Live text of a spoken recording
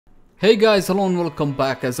Hey guys, hello and welcome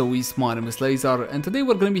back. As always, my name is Lazar, and today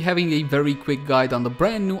we're going to be having a very quick guide on the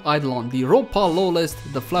brand new Eidolon, the Ropalolyst,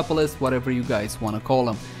 the Flapolyst, whatever you guys want to call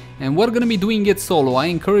them. And we're going to be doing it solo. I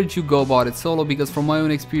encourage you go about it solo because from my own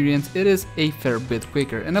experience it is a fair bit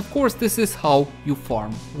quicker. And of course this is how you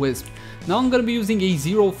farm Wisp. Now I'm going to be using a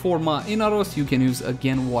 0-forma Inaros. You can use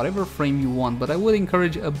again whatever frame you want, but I would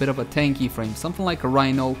encourage a bit of a tanky frame, something like a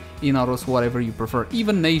Rhino, Inaros, whatever you prefer.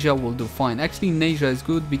 Even Neja will do fine. Actually Neja is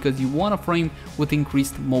good because you want a frame with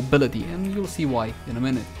increased mobility, and you'll see why in a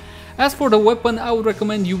minute. As for the weapon, I would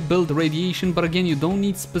recommend you build Radiation, but again you don't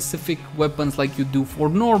need specific weapons like you do for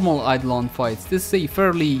normal Eidolon fights. This is a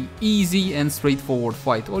fairly easy and straightforward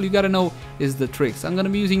fight. All you gotta know is the tricks. I'm gonna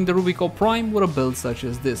be using the Rubico Prime with a build such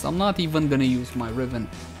as this. I'm not even gonna use my Riven,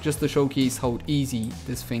 just to showcase how easy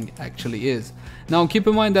this thing actually is. Now keep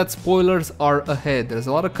in mind that spoilers are ahead. There's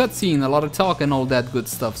a lot of cutscene, a lot of talk and all that good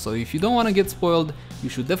stuff, so if you don't want to get spoiled, you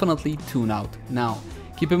should definitely tune out now.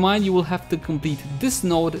 Keep in mind you will have to complete this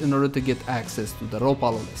node in order to get access to the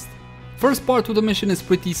Ropalolyst. First part of the mission is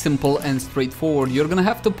pretty simple and straightforward. You're gonna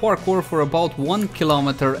have to parkour for about 1.5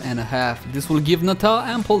 kilometers. This will give Nata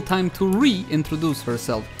ample time to reintroduce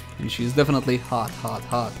herself, and she's definitely hot.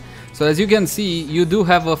 So as you can see, you do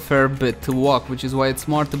have a fair bit to walk, which is why it's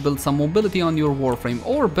smart to build some mobility on your Warframe,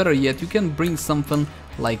 or better yet, you can bring something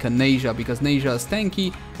like a Neja, because Neja is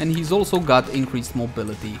tanky and he's also got increased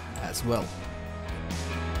mobility as well.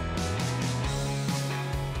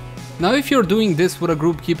 Now if you're doing this with a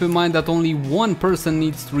group, keep in mind that only one person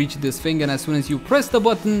needs to reach this thing, and as soon as you press the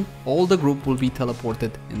button, all the group will be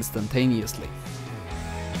teleported instantaneously.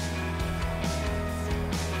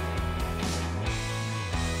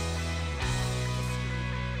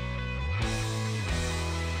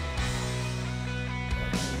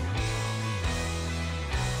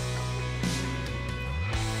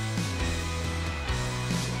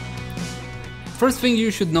 First thing you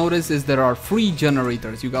should notice is there are 3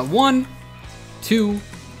 generators. You got 1, 2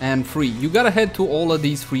 and 3. You gotta head to all of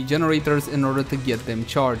these 3 generators in order to get them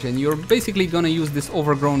charged, and you're basically gonna use this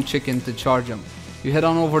overgrown chicken to charge them. You head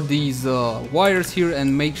on over these wires here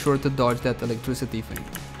and make sure to dodge that electricity thing.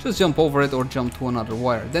 Just jump over it or jump to another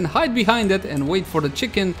wire. Then hide behind it and wait for the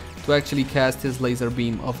chicken to actually cast his laser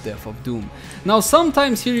beam of Death of Doom. Now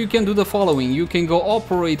sometimes here you can do the following. You can go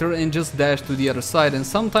operator and just dash to the other side, and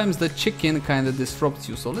sometimes the chicken kind of disrupts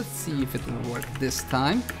you. So let's see if it will work this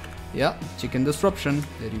time. Yeah, chicken disruption,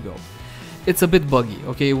 there you go. It's a bit buggy,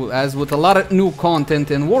 okay, as with a lot of new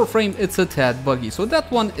content in Warframe, it's a tad buggy. So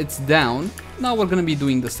that one, it's down. Now we're gonna be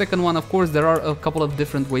doing the second one. Of course, there are a couple of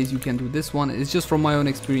different ways you can do this one. It's just from my own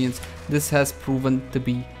experience, this has proven to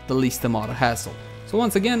be the least amount of hassle. So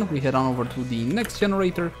once again, we head on over to the next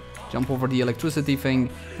generator, jump over the electricity thing,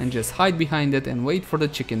 and just hide behind it and wait for the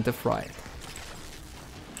chicken to fry it.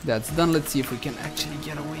 That's done. Let's see if we can actually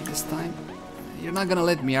get away this time. You're not gonna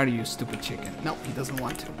let me, are you, stupid chicken? No, he doesn't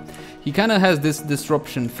want to. He kind of has this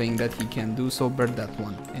disruption thing that he can do, so bear that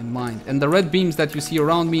one in mind. And the red beams that you see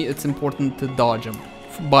around me, it's important to dodge them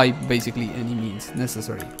by basically any means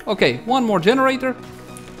necessary. Okay, one more generator.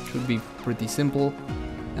 Should be pretty simple.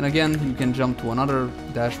 And again, you can jump to another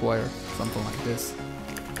dash wire, something like this.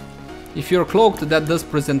 If you're cloaked, that does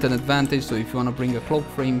present an advantage, so if you want to bring a cloak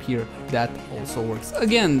frame here, that also works.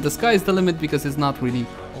 Again, the sky's the limit because it's not really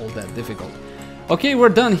all that difficult. Okay, we're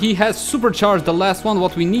done. He has supercharged the last one.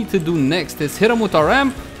 What we need to do next is hit him with our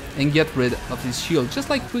ramp and get rid of his shield, just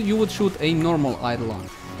like you would shoot a normal Eidolon.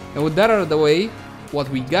 And with that out of the way, what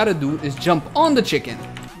we gotta do is jump on the chicken.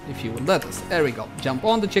 If you will let us. There we go. Jump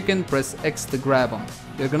on the chicken, press X to grab him.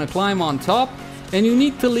 You're gonna climb on top, and you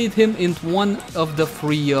need to lead him into one of the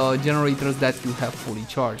 3 generators that you have fully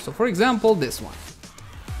charged. So for example, this one.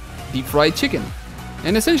 Deep fried chicken.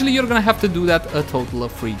 And essentially you're gonna have to do that a total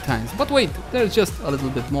of 3 times. But wait, there's just a little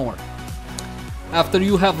bit more. After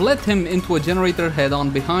you have led him into a generator, head on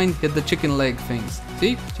behind, hit the chicken leg things.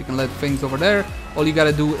 See? Chicken leg things over there. All you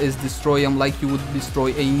gotta do is destroy them like you would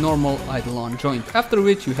destroy a normal Eidolon joint. After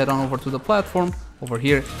which you head on over to the platform over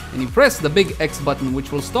here and you press the big X button,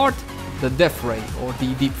 which will start the death ray or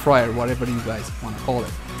the deep fryer, whatever you guys want to call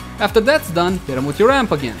it. After that's done, hit him with your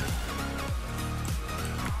ramp again.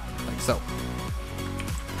 Like so.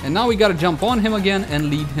 And now we gotta jump on him again and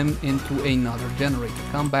lead him into another generator.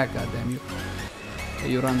 Come back, goddamn you.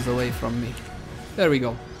 He runs away from me. There we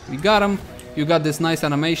go. We got him. You got this nice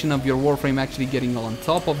animation of your Warframe actually getting on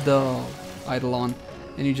top of the Eidolon,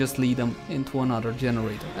 and you just lead them into another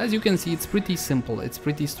generator. As you can see, it's pretty simple, it's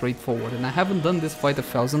pretty straightforward, and I haven't done this fight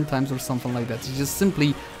 1,000 times or something like that. It's just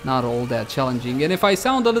simply not all that challenging, and if I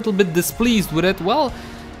sound a little bit displeased with it, well,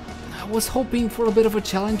 was hoping for a bit of a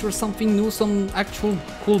challenge or something new, some actual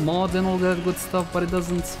cool mods and all that good stuff, but it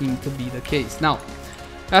doesn't seem to be the case. Now,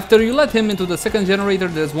 after you let him into the second generator,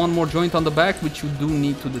 there's one more joint on the back which you do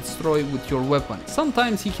need to destroy with your weapon.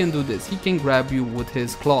 Sometimes he can do this, he can grab you with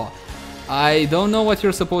his claw. I don't know what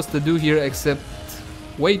you're supposed to do here except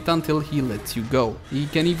wait until he lets you go. He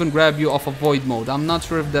can even grab you off of void mode. I'm not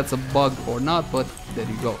sure if that's a bug or not, but there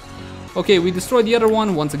you go. Okay, we destroyed the other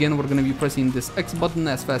one. Once again, we're going to be pressing this X button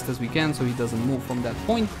as fast as we can so he doesn't move from that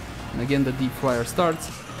point. And again, the deep fryer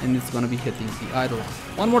starts and it's going to be hitting the Eidolon.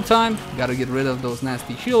 One more time, gotta get rid of those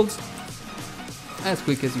nasty shields as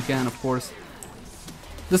quick as you can, of course.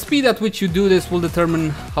 The speed at which you do this will determine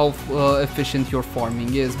how efficient your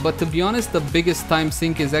farming is, but to be honest, the biggest time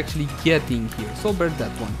sink is actually getting here, so bear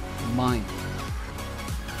that one in mind.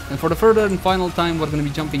 And for the third and final time, we're going to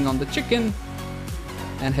be jumping on the chicken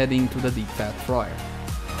and heading to the deep fat fryer.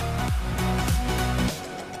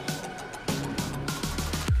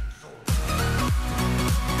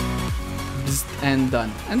 And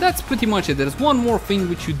done. And that's pretty much it. There's one more thing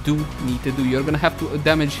which you do need to do. You're gonna have to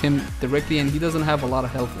damage him directly, and he doesn't have a lot of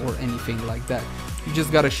health or anything like that. You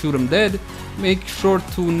just gotta shoot him dead. Make sure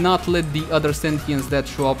to not let the other sentients that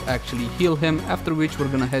show up actually heal him, after which we're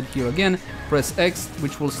gonna head here again, press X,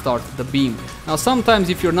 which will start the beam. Now sometimes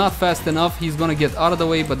if you're not fast enough, he's gonna get out of the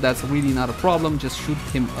way, but that's really not a problem. Just shoot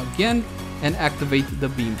him again and activate the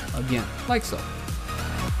beam again, like so.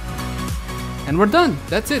 And we're done,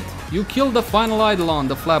 that's it. You killed the final Eidolon,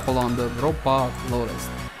 the Flapalon, the Ropalolyst.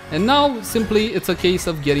 And now, simply, it's a case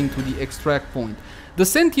of getting to the extract point. The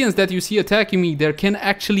sentients that you see attacking me there can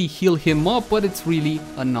actually heal him up, but it's really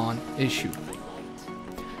a non-issue.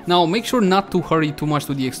 Now, make sure not to hurry too much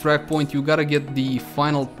to the extract point. You gotta get the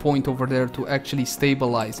final point over there to actually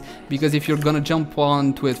stabilize. Because if you're gonna jump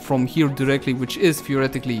onto it from here directly, which is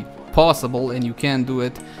theoretically possible and you can do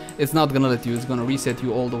it, it's not gonna let you, it's gonna reset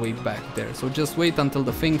you all the way back there. So just wait until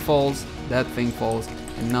the thing falls, that thing falls,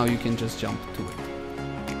 and now you can just jump to it.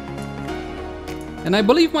 And I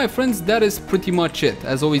believe, my friends, that is pretty much it.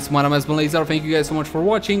 As always, my name has been Leyzar. Thank you guys so much for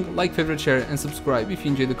watching. Like, favorite, share, and subscribe if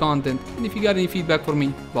you enjoyed the content. And if you got any feedback for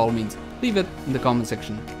me, by all means, leave it in the comment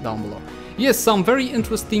section down below. Yes, some very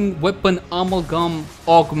interesting weapon Amalgam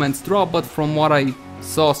augments drop, but from what I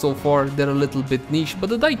saw so far, they're a little bit niche, but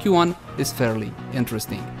the Daikyu one is fairly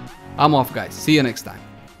interesting. I'm off, guys. See you next time.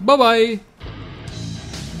 Bye bye.